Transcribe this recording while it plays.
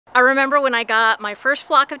I remember when I got my first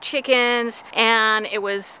flock of chickens and it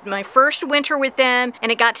was my first winter with them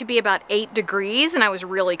and it got to be about 8 degrees and I was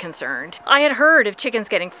really concerned. I had heard of chickens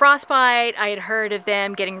getting frostbite, I had heard of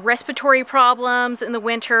them getting respiratory problems in the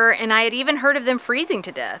winter, and I had even heard of them freezing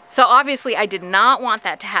to death. So obviously I did not want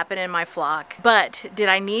that to happen in my flock, but did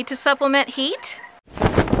I need to supplement heat?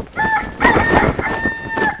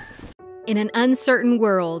 In an uncertain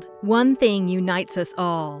world, one thing unites us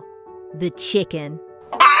all: the chicken.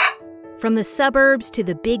 From the suburbs to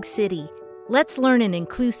the big city, let's learn an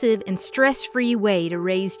inclusive and stress-free way to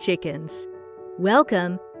raise chickens.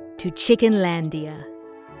 Welcome to Chickenlandia.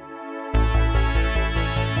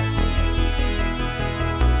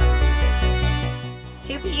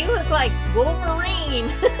 Toopy, you look like Wolverine.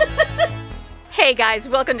 Hey guys,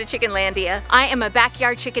 welcome to Chickenlandia. I am a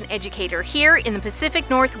backyard chicken educator here in the Pacific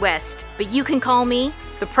Northwest, but you can call me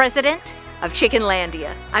the president of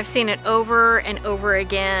Chickenlandia. I've seen it over and over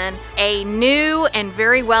again. A new and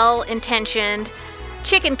very well-intentioned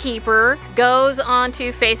chicken keeper goes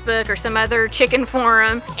onto Facebook or some other chicken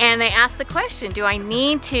forum and they ask the question, do I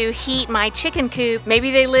need to heat my chicken coop? Maybe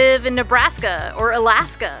they live in Nebraska or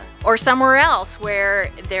Alaska or somewhere else where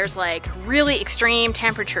there's like really extreme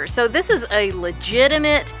temperatures. So this is a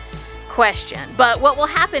legitimate question. But what will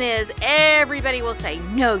happen is everybody will say,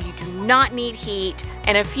 no, you do not need heat.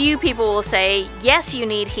 And a few people will say, yes, you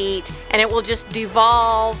need heat. And it will just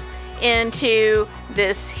devolve into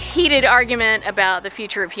this heated argument about the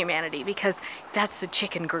future of humanity, because that's the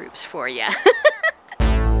chicken groups for you.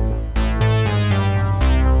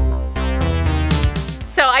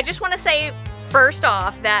 So I just want to say first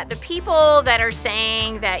off that the people that are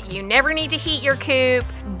saying that you never need to heat your coop,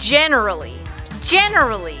 generally,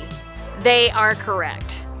 they are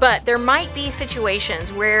correct. But there might be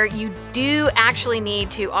situations where you do actually need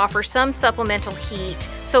to offer some supplemental heat.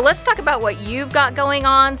 So let's talk about what you've got going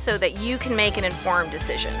on so that you can make an informed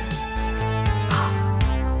decision.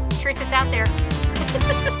 Truth is out there.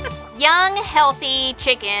 Young, healthy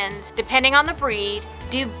chickens, depending on the breed,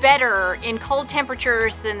 do better in cold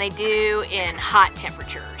temperatures than they do in hot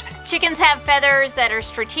temperatures. Chickens have feathers that are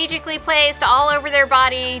strategically placed all over their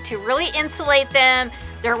body to really insulate them.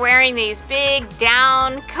 They're wearing these big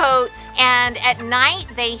down coats, and at night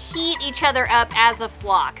they heat each other up as a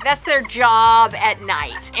flock. That's their job at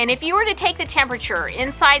night. And if you were to take the temperature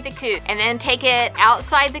inside the coop and then take it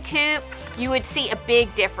outside the coop, you would see a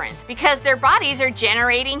big difference because their bodies are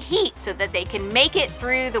generating heat so that they can make it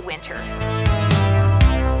through the winter.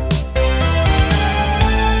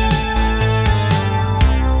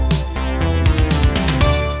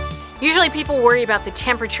 Usually people worry about the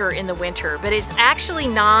temperature in the winter, but it's actually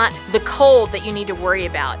not the cold that you need to worry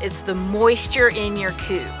about. It's the moisture in your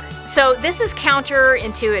coop. So this is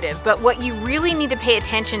counterintuitive, but what you really need to pay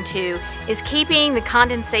attention to is keeping the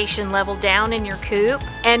condensation level down in your coop.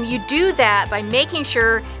 And you do that by making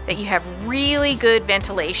sure that you have really good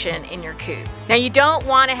ventilation in your coop. Now you don't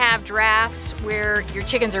want to have drafts where your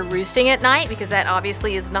chickens are roosting at night because that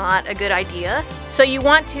obviously is not a good idea. So you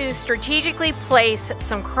want to strategically place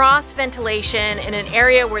some cross ventilation in an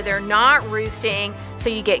area where they're not roosting so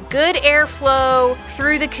you get good airflow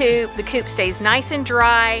through the coop stays nice and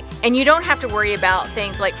dry, and you don't have to worry about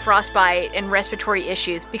things like frostbite and respiratory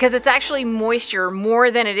issues because it's actually moisture more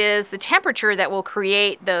than it is the temperature that will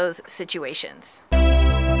create those situations.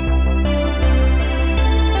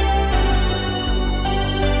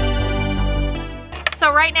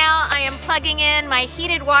 So right now I am plugging in my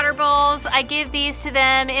heated water bowls. I give these to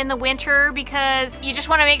them in the winter because you just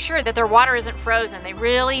want to make sure that their water isn't frozen. They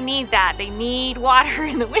really need that. They need water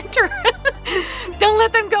in the winter. Don't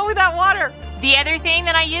let them go without water. The other thing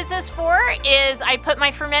that I use this for is I put my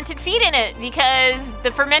fermented feed in it because the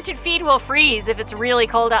fermented feed will freeze if it's really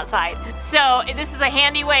cold outside. So this is a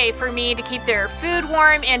handy way for me to keep their food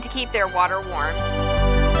warm and to keep their water warm.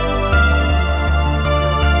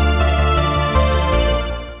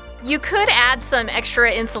 You could add some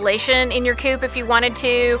extra insulation in your coop if you wanted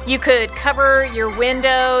to. You could cover your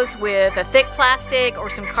windows with a thick plastic or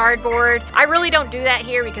some cardboard. I really don't do that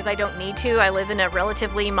here because I don't need to. I live in a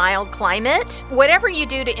relatively mild climate. Whatever you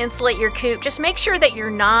do to insulate your coop, just make sure that you're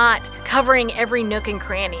not covering every nook and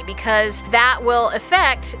cranny because that will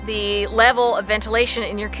affect the level of ventilation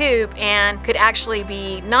in your coop and could actually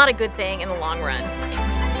be not a good thing in the long run.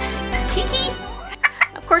 Kiki?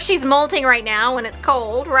 Of course she's molting right now when it's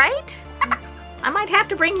cold, right? I might have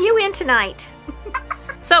to bring you in tonight.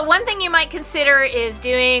 So one thing you might consider is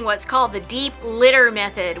doing what's called the deep litter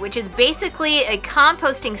method, which is basically a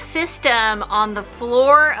composting system on the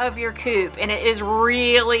floor of your coop, and it is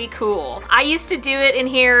really cool. I used to do it in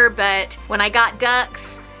here, but when I got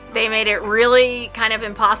ducks, They made it really kind of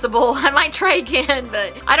impossible. I might try again,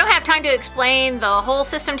 but I don't have time to explain the whole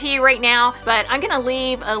system to you right now, but I'm gonna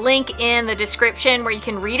leave a link in the description where you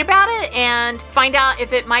can read about it and find out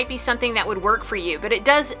if it might be something that would work for you. But it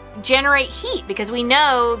does generate heat because we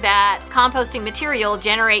know that composting material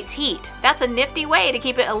generates heat. That's a nifty way to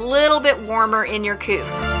keep it a little bit warmer in your coop.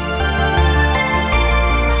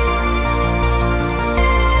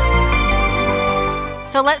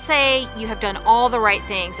 So let's say you have done all the right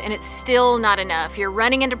things and it's still not enough. You're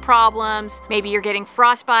running into problems. Maybe you're getting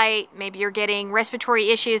frostbite. Maybe you're getting respiratory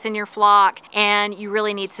issues in your flock and you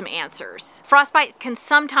really need some answers. Frostbite can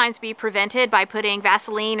sometimes be prevented by putting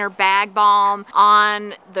Vaseline or bag balm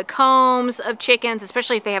on the combs of chickens,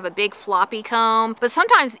 especially if they have a big floppy comb. But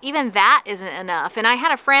sometimes even that isn't enough. And I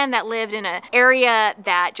had a friend that lived in an area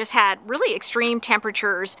that just had really extreme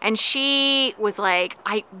temperatures and she was like,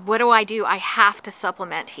 what do? I have to supplement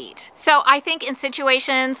heat. So I think in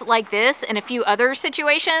situations like this and a few other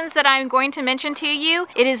situations that I'm going to mention to you,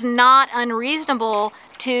 it is not unreasonable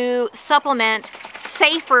to supplement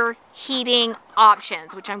safer heating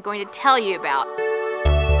options, which I'm going to tell you about.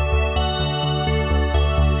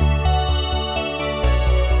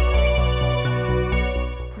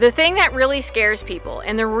 The thing that really scares people,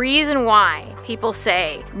 and the reason why people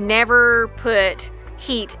say never put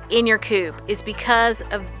heat in your coop, is because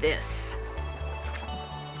of this.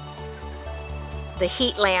 The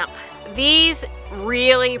heat lamp. These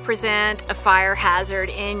really present a fire hazard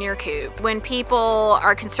in your coop. When people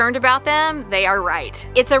are concerned about them, they are right.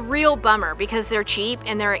 It's a real bummer because they're cheap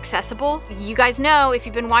and they're accessible. You guys know, if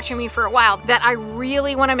you've been watching me for a while, that I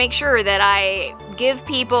really want to make sure that I give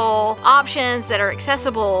people options that are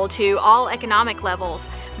accessible to all economic levels.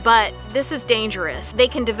 But this is dangerous. They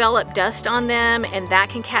can develop dust on them and that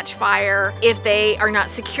can catch fire. If they are not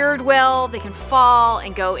secured well, they can fall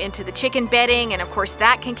and go into the chicken bedding, and of course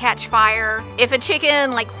that can catch fire. If a chicken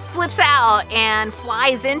like flips out and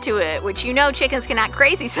flies into it, which you know chickens can act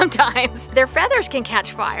crazy sometimes, their feathers can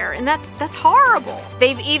catch fire, and that's horrible.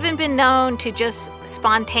 They've even been known to just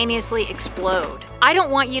spontaneously explode. I don't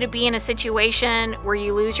want you to be in a situation where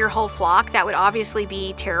you lose your whole flock. That would obviously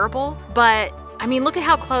be terrible, but I mean, look at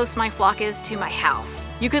how close my flock is to my house.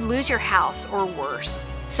 You could lose your house or worse.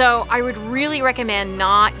 So I would really recommend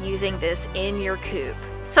not using this in your coop.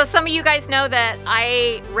 So some of you guys know that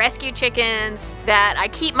I rescue chickens, that I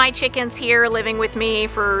keep my chickens here living with me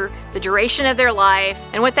for the duration of their life.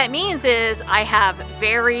 And what that means is I have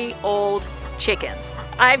very old chickens.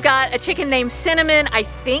 I've got a chicken named Cinnamon. I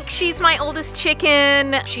think she's my oldest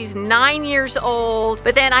chicken. She's 9 years old.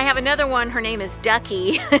 But then I have another one, her name is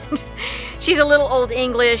Ducky. She's a little Old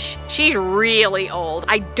English. She's really old.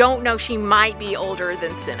 I don't know, she might be older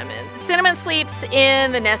than Cinnamon. Cinnamon sleeps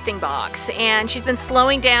in the nesting box and she's been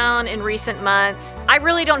slowing down in recent months. I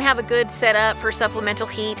really don't have a good setup for supplemental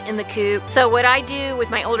heat in the coop. So what I do with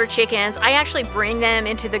my older chickens, I actually bring them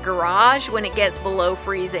into the garage when it gets below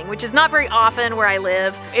freezing, which is not very often where I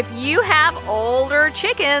live. If you have older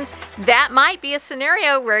chickens, that might be a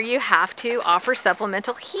scenario where you have to offer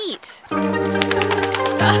supplemental heat. Stop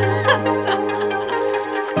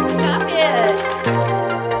it.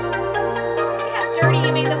 Look how dirty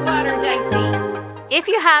you made the water, Dicey. If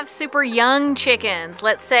you have super young chickens,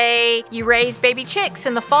 let's say you raised baby chicks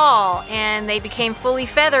in the fall and they became fully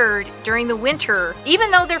feathered during the winter, even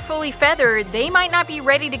though they're fully feathered, they might not be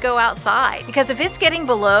ready to go outside. Because if it's getting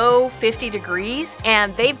below 50 degrees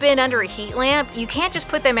and they've been under a heat lamp, you can't just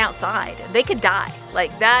put them outside. They could die.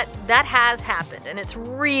 Like that has happened, and it's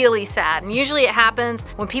really sad. And usually it happens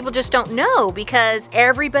when people just don't know because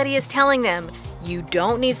everybody is telling them, you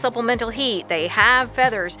don't need supplemental heat. They have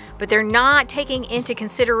feathers, but they're not taking into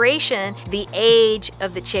consideration the age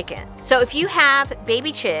of the chicken. So if you have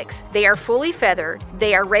baby chicks, they are fully feathered,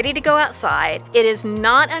 they are ready to go outside, it is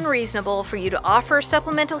not unreasonable for you to offer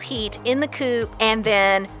supplemental heat in the coop and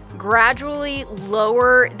then gradually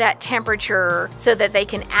lower that temperature so that they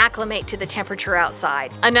can acclimate to the temperature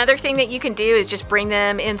outside. Another thing that you can do is just bring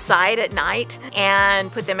them inside at night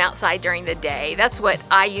and put them outside during the day. That's what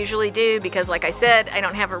I usually do because, like I said, I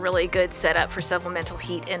don't have a really good setup for supplemental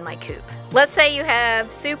heat in my coop. Let's say you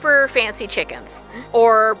have super fancy chickens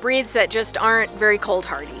or breeds that just aren't very cold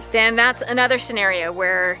hardy. Then that's another scenario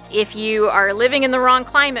where if you are living in the wrong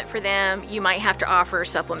climate for them, you might have to offer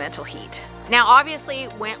supplemental heat. Now obviously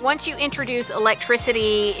once you introduce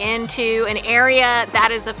electricity into an area,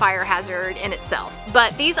 that is a fire hazard in itself.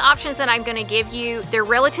 But these options that I'm going to give you, they're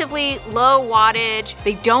relatively low wattage,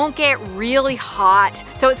 they don't get really hot,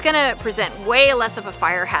 so it's going to present way less of a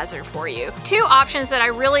fire hazard for you. Two options that I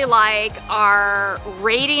really like are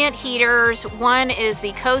radiant heaters. One is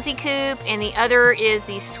the Cozy Coop and the other is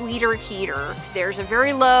the Sweeter Heater. There's a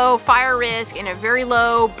very low fire risk and a very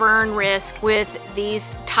low burn risk with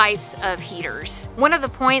these types of heaters. One of the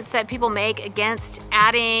points that people make against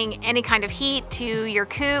adding any kind of heat to your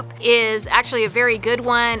coop is actually a very good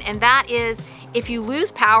one, and that is if you lose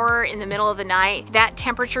power in the middle of the night, that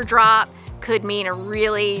temperature drop could mean a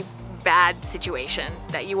really bad situation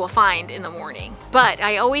that you will find in the morning. But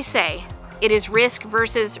I always say it is risk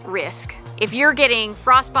versus risk. If you're getting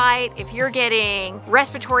frostbite, if you're getting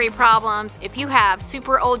respiratory problems, if you have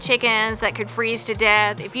super old chickens that could freeze to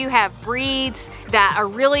death, if you have breeds that are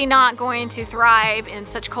really not going to thrive in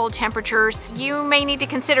such cold temperatures, you may need to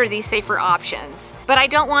consider these safer options. But I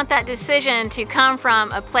don't want that decision to come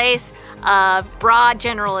from a place of broad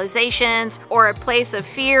generalizations or a place of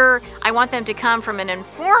fear. I want them to come from an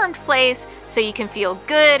informed place so you can feel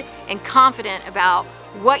good and confident about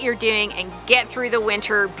what you're doing and get through the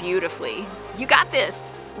winter beautifully. You got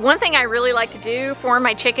this. One thing I really like to do for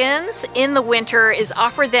my chickens in the winter is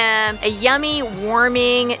offer them a yummy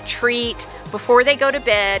warming treat before they go to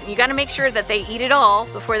bed. You gotta make sure that they eat it all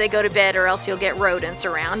before they go to bed, or else you'll get rodents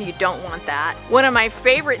around. You don't want that. One of my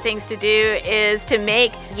favorite things to do is to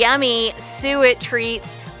make yummy suet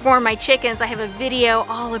treats for my chickens. I have a video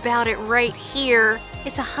all about it right here.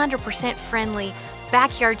 It's 100% friendly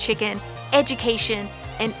backyard chicken education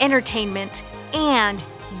and entertainment, and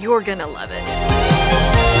you're gonna love it.